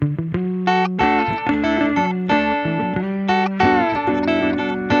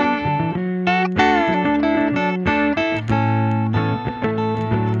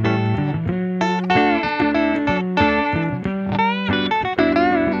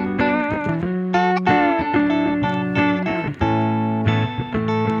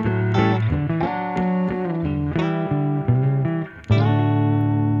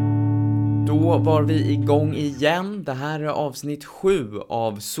var vi igång igen. Det här är avsnitt 7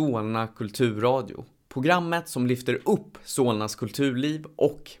 av Solna Kulturradio. Programmet som lyfter upp Solnas kulturliv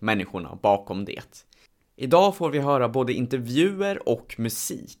och människorna bakom det. Idag får vi höra både intervjuer och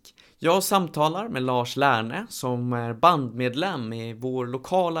musik. Jag samtalar med Lars Lärne som är bandmedlem i vår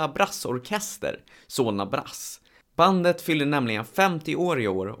lokala brassorkester, Solna Brass. Bandet fyller nämligen 50 år i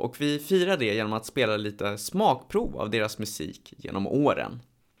år och vi firar det genom att spela lite smakprov av deras musik genom åren.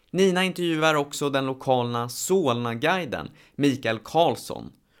 Nina intervjuar också den lokala Solna-guiden Mikael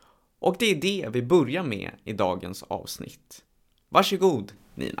Karlsson. Och det är det vi börjar med i dagens avsnitt. Varsågod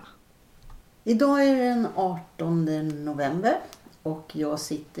Nina. Idag är det den 18 november och jag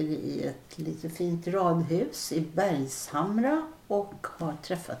sitter i ett lite fint radhus i Bergshamra och har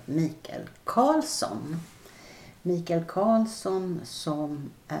träffat Mikael Karlsson. Mikael Karlsson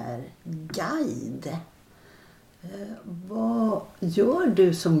som är guide. Vad gör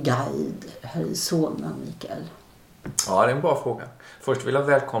du som guide här i Solna, Mikael? Ja, det är en bra fråga. Först vill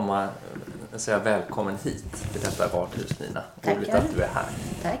jag säga välkommen hit till detta radhus, Nina. Roligt att du är här.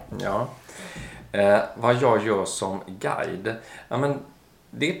 Tack. Ja. Vad jag gör som guide? Ja, men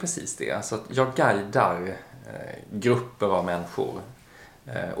det är precis det. Alltså att jag guidar grupper av människor.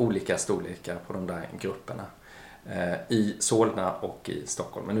 Olika storlekar på de där grupperna. I Solna och i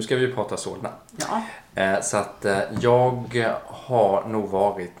Stockholm. Men nu ska vi ju prata Solna. Ja. Så att jag har nog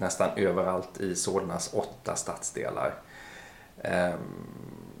varit nästan överallt i Solnas 8 stadsdelar.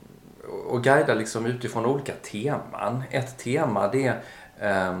 Och guidar liksom utifrån olika teman. Ett tema det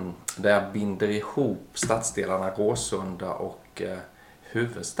är där jag binder ihop stadsdelarna Råsunda och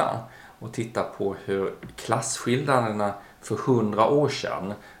Huvudsta. Och tittar på hur klasskillnaderna för 100 år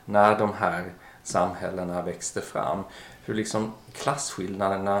sedan när de här samhällena växte fram. Hur liksom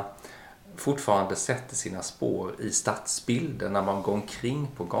klasskillnaderna fortfarande sätter sina spår i stadsbilden när man går omkring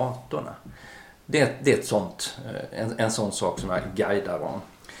på gatorna. Det är ett sånt, en sån sak som jag guidar om.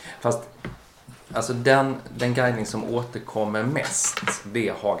 Fast alltså den guidning som återkommer mest, det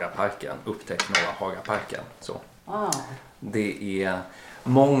är Hagaparken. Upptäck norra Hagaparken. Så. Det är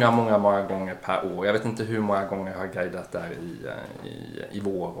många gånger per år. Jag vet inte hur många gånger jag har guidat där i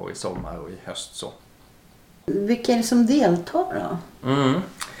vår och i sommar och i höst. Så. Vilka är det som deltar då?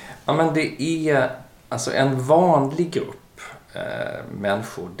 Ja, men det är alltså en vanlig grupp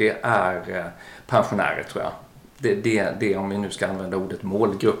människor. Det är pensionärer, tror jag. Det om vi nu ska använda ordet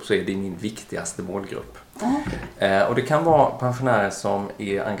målgrupp, så är det min viktigaste målgrupp. Och det kan vara pensionärer som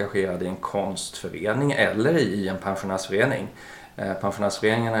är engagerade i en konstförening eller i en pensionärsförening.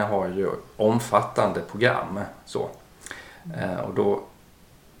 Pensionärsföreningarna har ju omfattande program. Så. Och då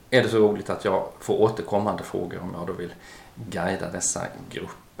är det så roligt att jag får återkommande frågor om jag då vill guida dessa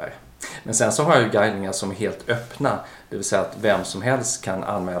grupper. Men sen så har jag ju guidningar som är helt öppna. Det vill säga att vem som helst kan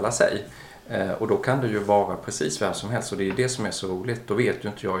anmäla sig. Och då kan det ju vara precis vem som helst. Och det är det som är så roligt. Då vet ju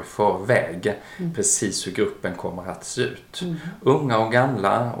inte jag i förväg precis hur gruppen kommer att se ut. Unga och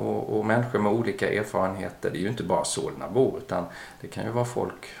gamla och människor med olika erfarenheter. Det är ju inte bara Solnabor, utan det kan ju vara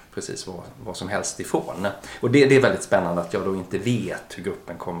folk precis vad som helst ifrån. Och det är väldigt spännande att jag då inte vet hur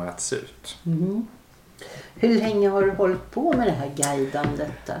gruppen kommer att se ut. Hur länge har du hållit på med det här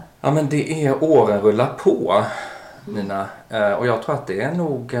guidandet? Ja, men det är åren rullar på, Nina. Och jag tror att det är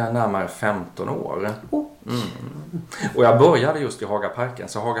nog närmare 15 år. Och jag började just i Hagaparken.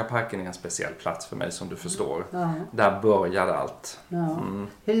 Så Hagaparken är en speciell plats för mig, som du förstår. Där började allt.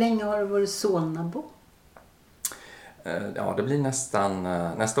 Hur länge har du varit Solnabo? Ja, det blir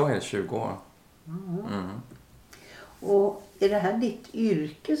nästa år är det 20 år. Och är det här ditt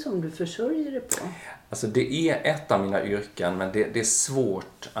yrke som du försörjer dig på? Alltså det är ett av mina yrken, men det är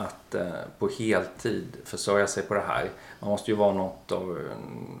svårt att på heltid försörja sig på det här. Man måste ju vara något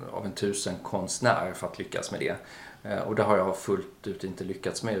av en tusenkonstnär för att lyckas med det. Och det har jag fullt ut inte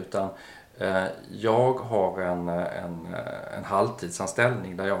lyckats med, utan jag har en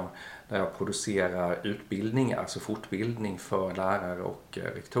halvtidsanställning där jag producerar utbildningar, alltså fortbildning för lärare och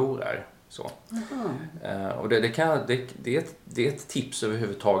rektorer. Så. Och det är ett tips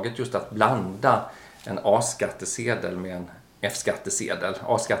överhuvudtaget, just att blanda en A-skattesedel med en F-skattesedel.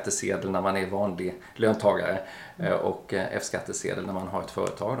 A-skattesedel när man är vanlig löntagare och F-skattesedel när man har ett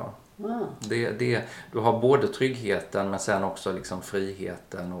företag. Då. Du har både tryggheten, men sen också liksom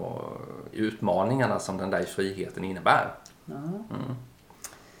friheten och utmaningarna som den där friheten innebär.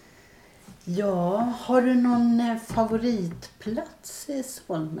 Ja, har du någon favoritplats i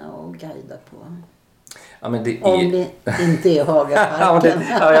Solna att guida på? Ja, men det är... Om det inte är Hagaparken.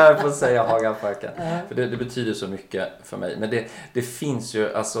 Ja, jag får säga Hagaparken. För det betyder så mycket för mig. Men det finns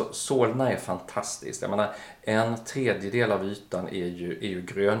ju, alltså Solna är fantastiskt. Jag menar, 1/3 av ytan är ju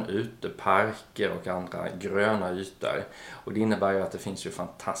grönytor, parker och andra gröna ytor. Och det innebär ju att det finns ju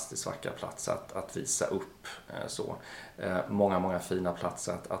fantastiskt vackra platser att visa upp så. Många fina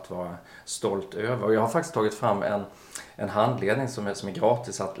platser att vara stolt över. Och jag har faktiskt tagit fram en handledning som är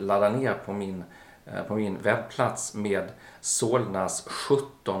gratis att ladda ner på min webbplats med Solnas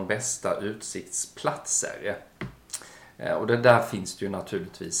 17 bästa utsiktsplatser. Och det där finns det ju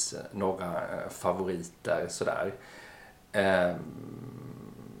naturligtvis några favoriter sådär.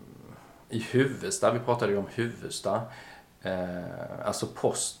 I Huvudsta, vi pratade ju om Huvudsta, alltså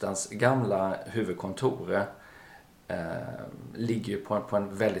postens gamla huvudkontor ligger ju på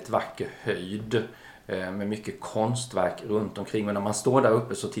en väldigt vacker höjd med mycket konstverk runt omkring. Men när man står där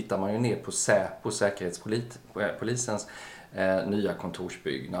uppe så tittar man ju ner på Säpo, Säkerhetspolisens nya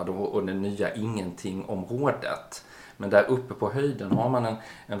kontorsbyggnad och det nya ingenting-området. Men där uppe på höjden har man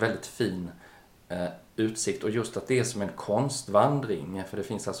en väldigt fin utsikt. Och just att det är som en konstvandring, för det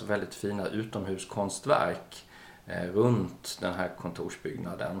finns alltså väldigt fina utomhuskonstverk runt den här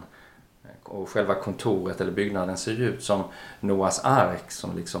kontorsbyggnaden. Och själva kontoret eller byggnaden ser ut som Noahs ark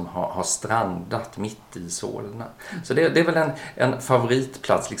som liksom har strandat mitt i Solna. Så det är väl en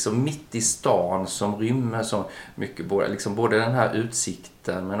favoritplats liksom mitt i stan som rymmer så mycket både den här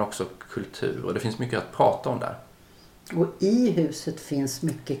utsikten men också kultur. Och det finns mycket att prata om där. Och i huset finns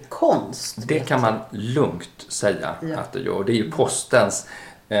mycket konst. Det kan man lugnt säga att det gör. Det är ju postens...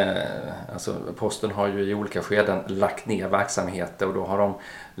 alltså posten har ju i olika skeden lagt ner verksamheter och då har de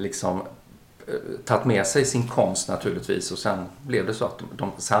liksom tagit med sig sin konst naturligtvis och sen blev det så att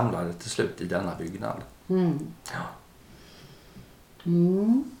de samlade till slut i denna byggnad.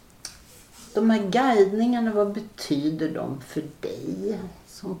 De här guidningarna, vad betyder de för dig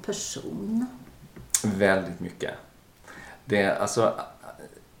som person? Väldigt mycket. Det är alltså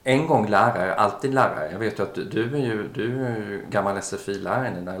en gång lärare, alltid lärare. Jag vet ju att du är ju gammal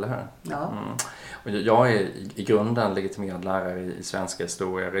SFI-lärare, eller hur? Ja. Och jag är i grunden legitimerad lärare i svenska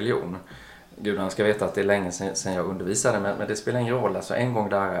historia och religion. Gudarna ska veta att det är länge sedan jag undervisade, men det spelar ingen roll. Alltså en gång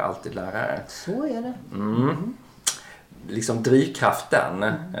lärare, alltid lärare. Så är det. Liksom drivkraften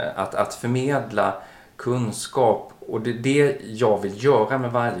att förmedla kunskap, och det jag vill göra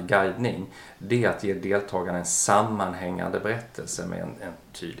med varje guidning, det är att ge deltagarna en sammanhängande berättelse med en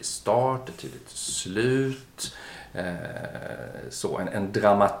tydlig start, ett tydligt slut, en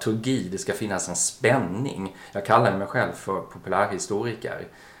dramaturgi. Det ska finnas en spänning. Jag kallar mig själv för populärhistoriker.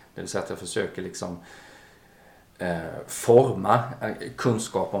 Det vill säga att jag försöker liksom forma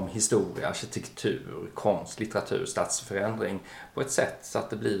kunskap om historia, arkitektur, konst, litteratur, stadsförändring på ett sätt så att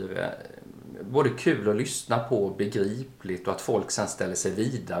det blir både kul att lyssna på, begripligt, och att folk sen ställer sig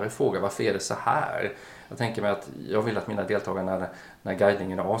vidare och frågar varför är det så här? Jag tänker mig att jag vill att mina deltagare när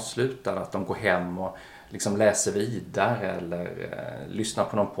guidningen är avslutad att de går hem och liksom läser vidare eller lyssnar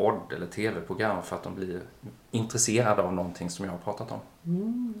på någon podd eller tv-program för att de blir intresserade av någonting som jag har pratat om.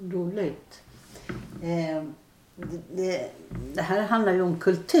 Roligt. Det här handlar ju om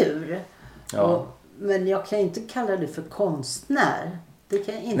kultur. Ja. Men jag kan inte kalla det för konstnär. Det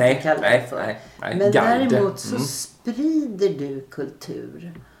kan jag inte kalla det för. Nej. Men Guide. däremot så sprider du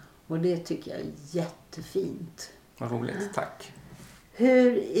kultur. Och det tycker jag är jättefint. Vad roligt, tack.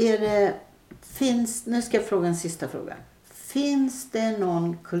 Hur är det... Nu ska jag fråga en sista fråga. Finns det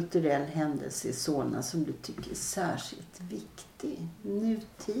någon kulturell händelse i Solna som du tycker är särskilt viktig?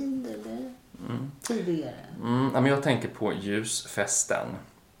 Nutid eller tidigare? Men jag tänker på ljusfesten.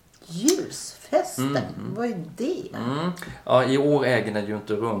 Ljusfesten? Vad är det? Ja, i år äger den ju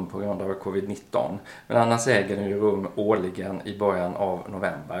inte rum på grund av covid-19. Men annars äger den ju rum årligen i början av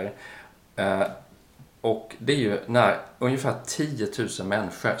november. Och det är ju när ungefär 10 000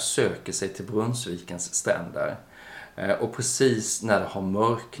 människor söker sig till Brunnsvikens stränder. Och precis när det har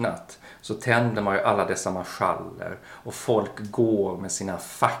mörknat så tänder man ju alla dessa marschaller och folk går med sina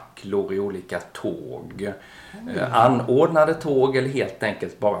facklor i olika tåg. Anordnade tåg eller helt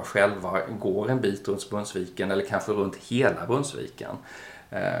enkelt bara själva går en bit runt Brunnsviken eller kanske runt hela Brunnsviken.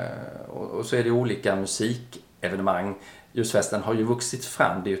 Och så är det olika musikevenemang. Ljusfesten har ju vuxit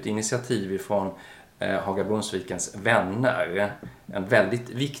fram, det är ju ett initiativ ifrån Haga Brunnsvikens vänner. En väldigt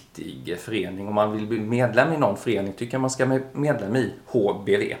viktig förening. Om man vill bli medlem i någon förening tycker jag man ska bli medlem i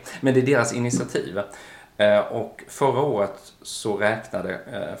HBV. Men det är deras initiativ. Och förra året så räknade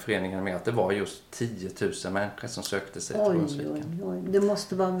föreningen med att det var just 10 000 människor som sökte sig till Brunnsviken. Oj. Det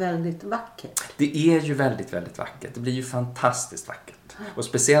måste vara väldigt vackert. Det är ju väldigt, väldigt vackert. Det blir ju fantastiskt vackert. Och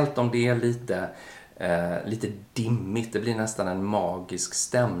speciellt om det är lite lite dimmigt. Det blir nästan en magisk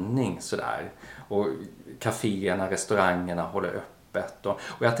stämning sådär. Och kaféerna, restaurangerna håller öppet. Och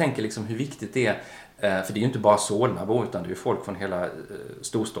jag tänker liksom hur viktigt det är, för det är ju inte bara Solnabo utan det är ju folk från hela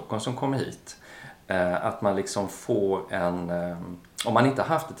Storstockholm som kommer hit. Att man liksom får om man inte har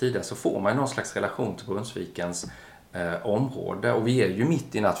haft det tidigare så får man någon slags relation till Brunnsvikens område. Och vi är ju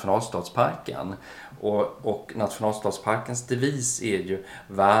mitt i nationalstadsparken. Och nationalstadsparkens devis är ju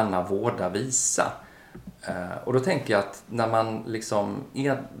värna, vårda, visa. Och då tänker jag att när man liksom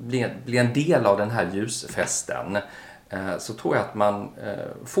blir en del av den här ljusfesten så tror jag att man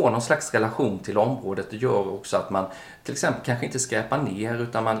får någon slags relation till området. Det gör också att man till exempel kanske inte skräpar ner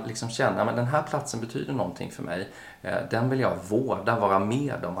utan man liksom känner att den här platsen betyder någonting för mig. Den vill jag vårda, vara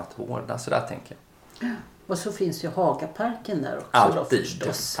med om att vårda. Så där tänker jag. Och så finns ju Hagaparken där också. Alltid,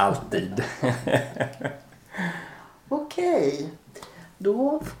 alltid. Okej,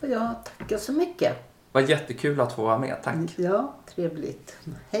 då får jag tacka så mycket. Vad jättekul att få vara med, tack. Ja, trevligt.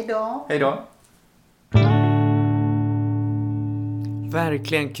 Hej då. Hej då.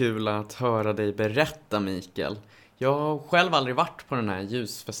 Verkligen kul att höra dig berätta, Mikael. Jag har själv aldrig varit på den här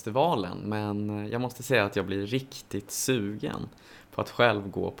ljusfestivalen, men jag måste säga att jag blir riktigt sugen på att själv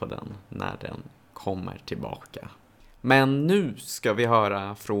gå på den när den kommer tillbaka. Men nu ska vi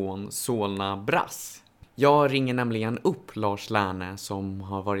höra från Solna Brass. Jag ringer nämligen upp Lars Lärne som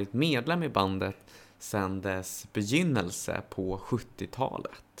har varit medlem i bandet sedan dess begynnelse på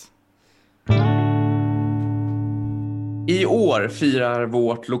 70-talet. I år firar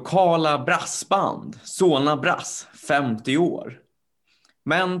vårt lokala brassband, Solna Brass, 50 år.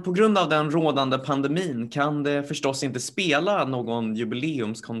 Men på grund av den rådande pandemin kan det förstås inte spela någon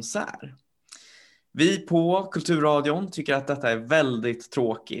jubileumskonsert. Vi på Kulturradion tycker att detta är väldigt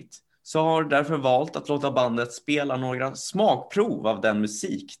tråkigt, så har därför valt att låta bandet spela några smakprov av den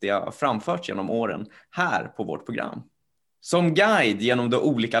musik de har framfört genom åren här på vårt program. Som guide genom de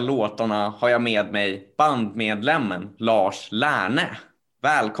olika låtarna har jag med mig bandmedlemmen Lars Lärne.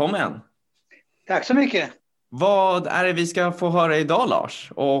 Välkommen! Tack så mycket! Vad är det vi ska få höra idag,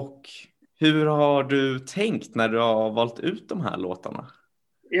 Lars? Och hur har du tänkt när du har valt ut de här låtarna?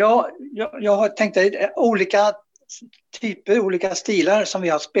 Ja, jag har tänkt olika typer, olika stilar som vi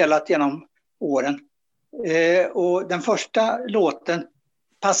har spelat genom åren. Och den första låten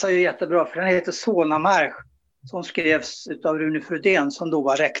passar ju jättebra för den heter Solnamarsch som skrevs av Rune Frödén som då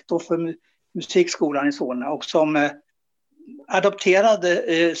var rektor för musikskolan i Solna och som adopterade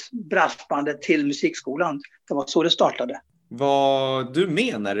brassbandet till musikskolan. Det var så det startade. Var du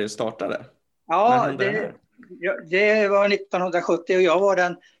med när det startade? Ja, det var 1970 och jag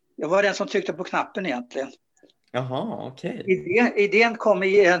var den som tryckte på knappen egentligen. Jaha, okej. Idén kom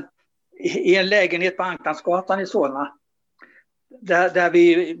i en lägenhet på Anklandsgatan i Solna. Där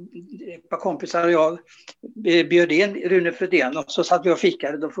vi, ett par kompisar och jag, bjöd in Rune Frödén och så satt vi och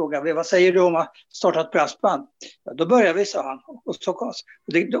fikade. Då frågade vi, vad säger du om att starta ett brassband? Ja, då började vi, sa han.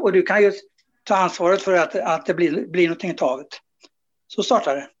 Och du kan ju ta ansvaret för att det blir någonting taget. Så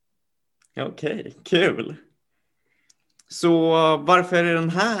startade det. Okej, kul. Så varför är den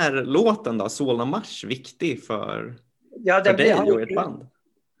här låten då, Solnamarsch, viktig för dig och ert band?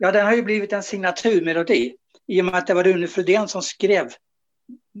 Ja, den har ju blivit en signaturmelodi. I och med att det var Rune Frödén som skrev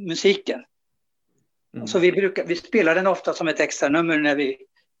musiken. Mm. Så vi spelar den ofta som ett extra nummer när vi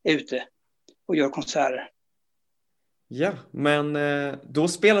är ute och gör konserter. Ja, men då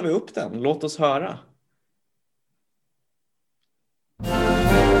spelar vi upp den. Låt oss höra.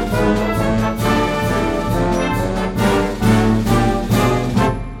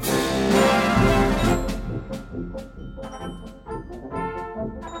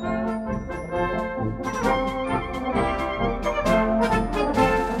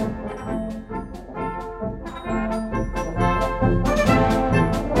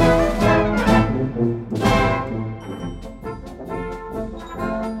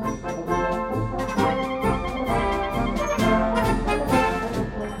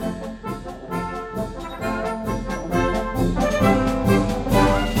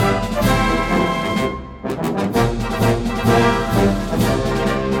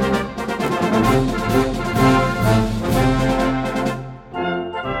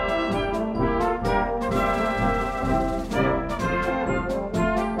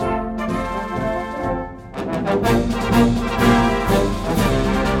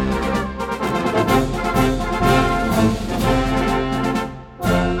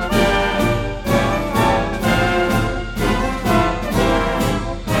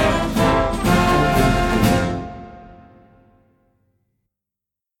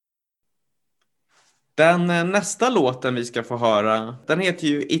 Den nästa låten vi ska få höra, den heter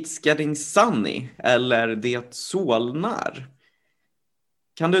ju It's Getting Sunny, eller Det Solnar.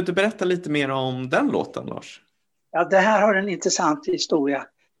 Kan du inte berätta lite mer om den låten, Lars? Ja, det här har en intressant historia.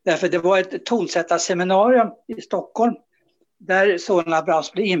 Därför det var ett tonsättarseminarium i Stockholm där Solna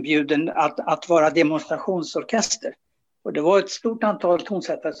Brass blev inbjuden att vara demonstrationsorkester. Och det var ett stort antal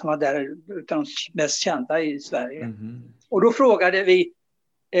tonsättare som var där, utan de mest kända i Sverige. Mm-hmm. Och då frågade vi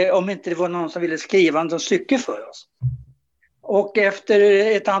om inte det var någon som ville skriva något stycke för oss. Och efter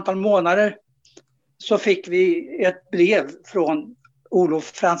ett antal månader så fick vi ett brev från Olof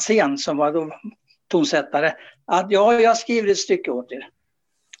Franzén som var då tonsättare, att jag skriver ett stycke åt er.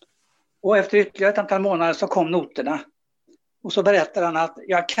 Och efter ytterligare ett antal månader så kom noterna. Och så berättade han att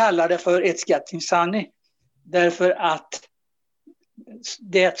jag kallar det för It's Getting Sunny därför att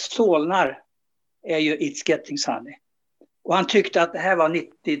Det Solnar är ju It's Getting Sunny. Och han tyckte att det här var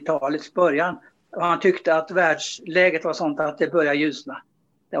 90-talets början. Och han tyckte att världsläget var sånt att det började ljusna.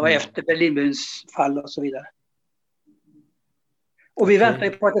 Det var efter Berlinmurens fall och så vidare. Och vi väntar ju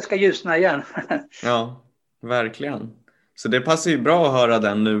på att det ska ljusna igen. Ja, verkligen. Så det passar ju bra att höra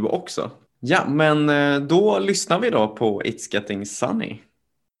den nu också. Ja, men då lyssnar vi då på It's Getting Sunny.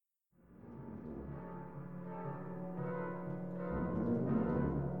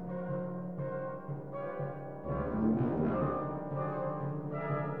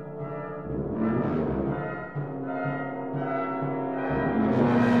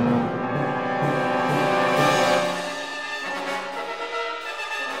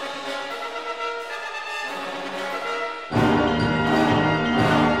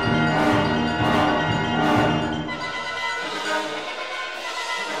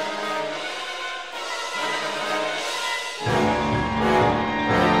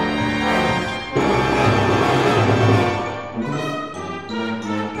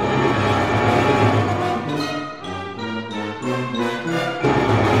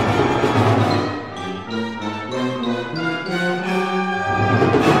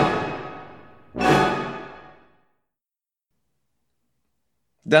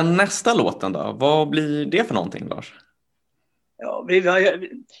 Den nästa låten då, vad blir det för någonting, Lars? Ja,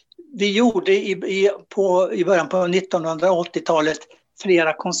 vi gjorde i början på 1980-talet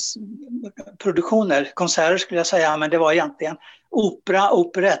flera konserter skulle jag säga, men det var egentligen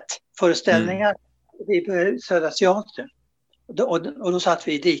operettföreställningar i Södra Teatern. Och då satt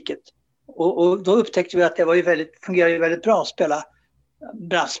vi i diket. Och då upptäckte vi att det var fungerade väldigt bra att spela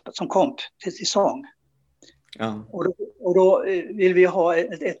brass som komp till sång. Ja. Och då vill vi ha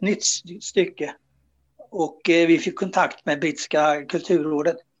ett nytt stycke. Och vi fick kontakt med Brittiska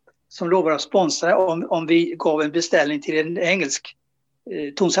kulturrådet som lovade att sponsra om vi gav en beställning till en engelsk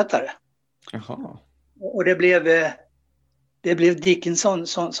tonsättare. Jaha. Och det blev Dickinson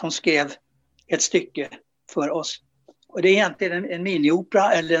som skrev ett stycke för oss. Och det är egentligen en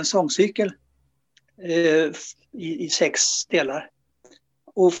miniopera eller en sångcykel i 6 delar.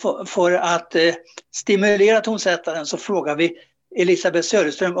 Och för att stimulera tonsättaren så frågar vi Elisabeth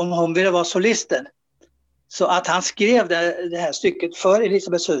Söderström om hon ville vara solisten. Så att han skrev det här stycket för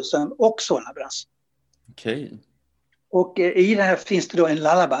Elisabeth Söderström och Solna Brass. Okej. Och i det här finns det då en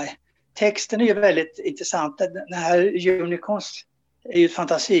lullaby. Texten är ju väldigt intressant. Den här Unicorns är ju ett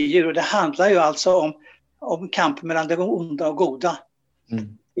fantasidjur och det handlar ju alltså om kamp mellan det onda och goda.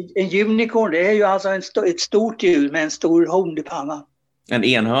 Mm. En unicorn, det är ju alltså ett stort djur med en stor horn i pannan. En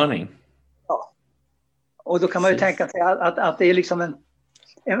enhörning. Ja. Och då kan man ju tänka sig att det är liksom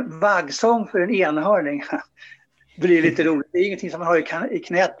en vaggsång för en enhörning. Det blir lite roligt. Det är ingenting som man har i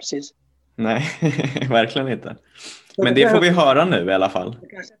knät precis. Nej, verkligen inte. Men det får vi höra nu i alla fall. Det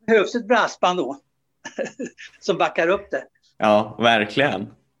kanske behövs ett brassband då. Som backar upp det. Ja, verkligen.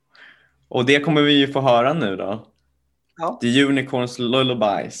 Och det kommer vi ju få höra nu då. Ja. The Unicorns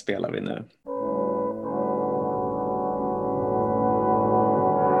Lullaby spelar vi nu.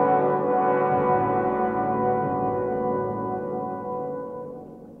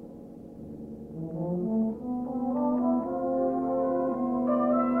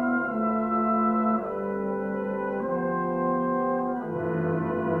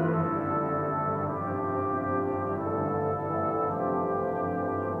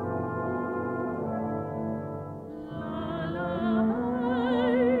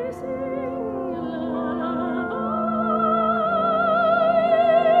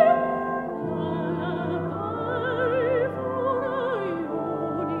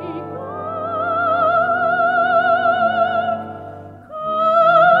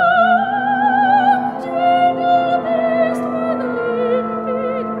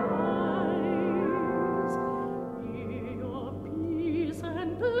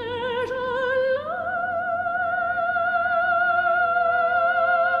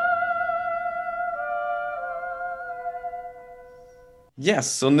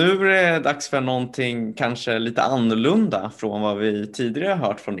 Yes, och nu är det dags för någonting kanske lite annorlunda från vad vi tidigare har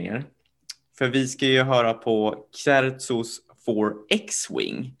hört från er. För vi ska ju höra på Xerxes for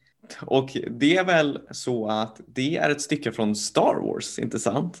X-Wing. Och det är väl så att det är ett stycke från Star Wars, inte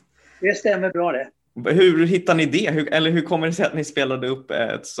sant? Det stämmer bra det. Hur hittar ni det? Hur kommer det sig att ni spelade upp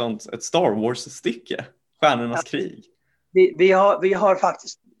ett Star Wars-stycke? Stjärnornas krig. Vi har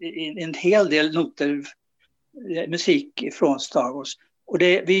faktiskt en hel del noter musik från Star Wars. Och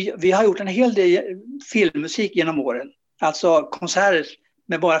vi har gjort en hel del filmmusik genom åren. Alltså konserter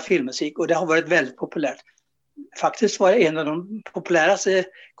med bara filmmusik. Och det har varit väldigt populärt. Faktiskt var det en av de populäraste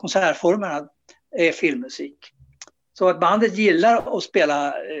konsertformerna är filmmusik. Så att bandet gillar att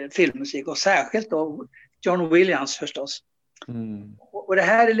spela filmmusik. Och särskilt då John Williams förstås. Mm. Och det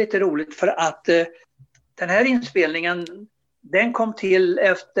här är lite roligt för att den här inspelningen den kom till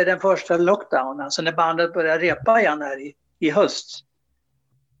efter den första lockdownen. Alltså när bandet började repa igen här i höst.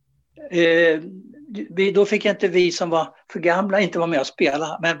 Då fick inte vi som var för gamla inte vara med och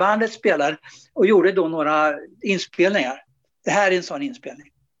spela. Men bandet spelade och gjorde då några inspelningar. Det här är en sån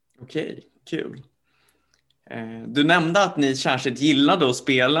inspelning. Okej, kul. Du nämnde att ni särskilt gillade att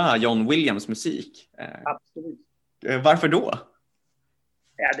spela John Williams musik. Absolut. Varför då?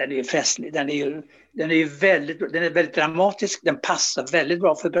 Ja, den är ju festlig. Den är väldigt dramatisk. Den passar väldigt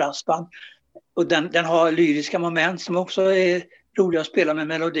bra för brassband. Och den har lyriska moment som också är roliga att spela med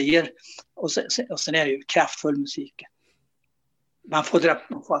melodier. Och sen är det ju kraftfull musik. Man får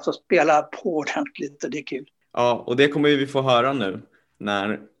alltså spela på ordentligt och det är kul. Ja, och det kommer vi få höra nu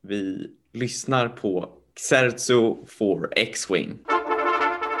när vi lyssnar på Xerxes for X-Wing.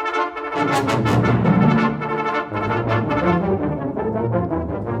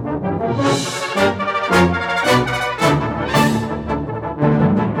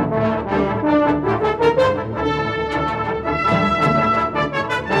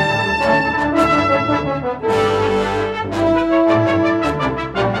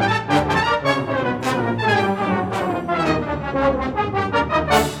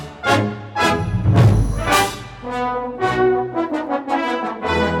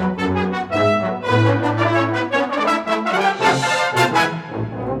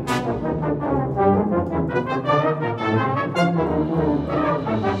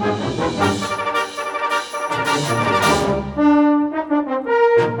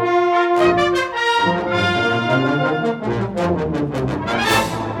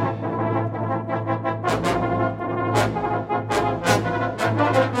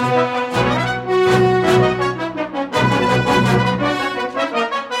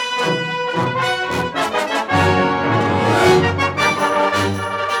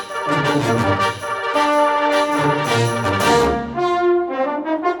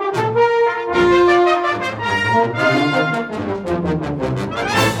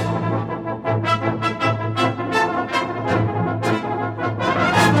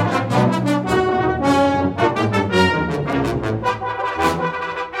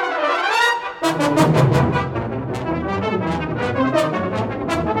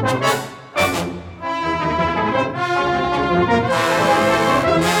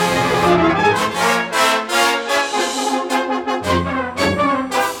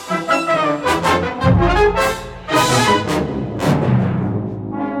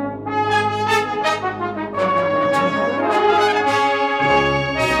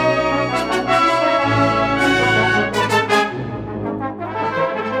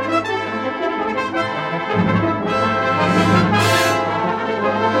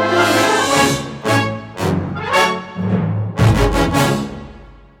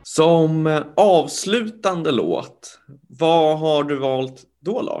 Som avslutande låt, vad har du valt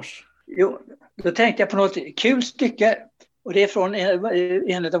då, Lars? Jo, då tänkte jag på något kul stycke. Och det är från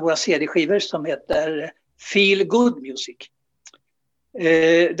en av våra CD-skivor som heter Feel Good Music.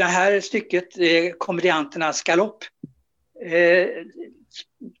 Det här stycket, komedianternas galopp,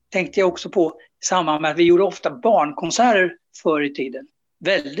 tänkte jag också på i samband med att vi gjorde ofta barnkonserter förr i tiden.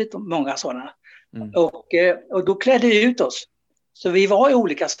 Väldigt många sådana. Mm. Och då klädde vi ut oss. Så vi var i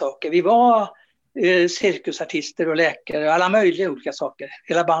olika saker. Vi var cirkusartister och läkare, alla möjliga olika saker,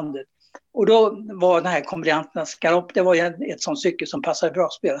 hela bandet. Och då var den här komedianternas galopp, det var ett sånt stycke som passade bra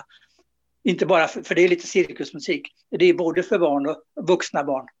att spela. Inte bara för det är lite cirkusmusik. Det är både för barn och vuxna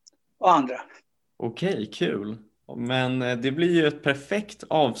barn och andra. Okej, kul. Men det blir ju ett perfekt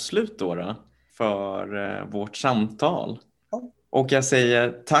avslut då för vårt samtal. Ja. Och jag säger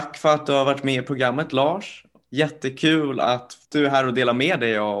tack för att du har varit med i programmet, Lars. Jättekul att du är här och delar med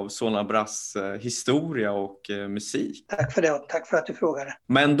dig av Solna Brass historia och musik. Tack för det och tack för att du frågade.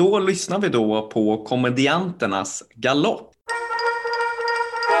 Men då lyssnar vi då på komedianternas galopp.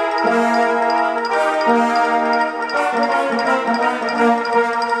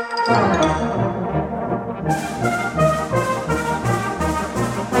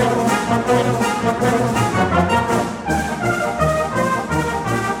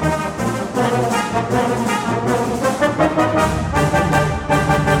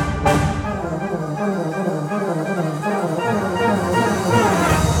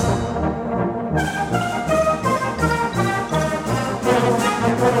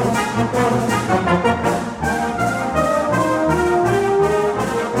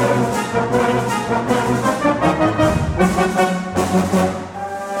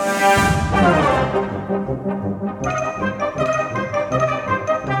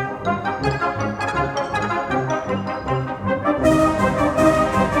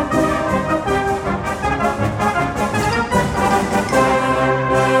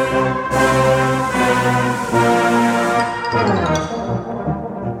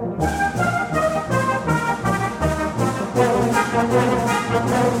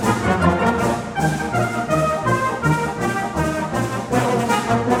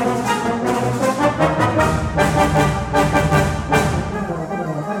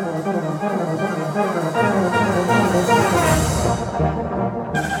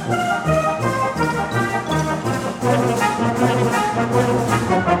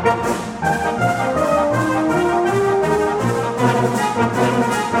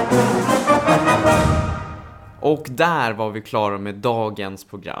 Och där var vi klara med dagens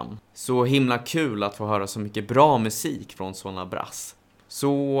program. Så himla kul att få höra så mycket bra musik från Solna Brass.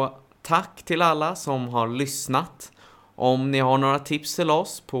 Så tack till alla som har lyssnat. Om ni har några tips till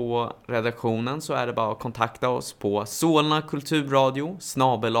oss på redaktionen så är det bara att kontakta oss på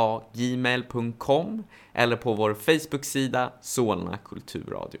solnakulturradio@gmail.com eller på vår Facebook-sida Solna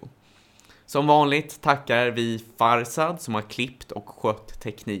Kulturradio. Som vanligt tackar vi Farsad som har klippt och skött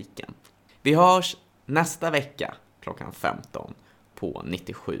tekniken. Vi hörs nästa vecka klockan 15 på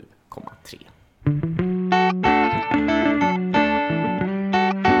 97,3.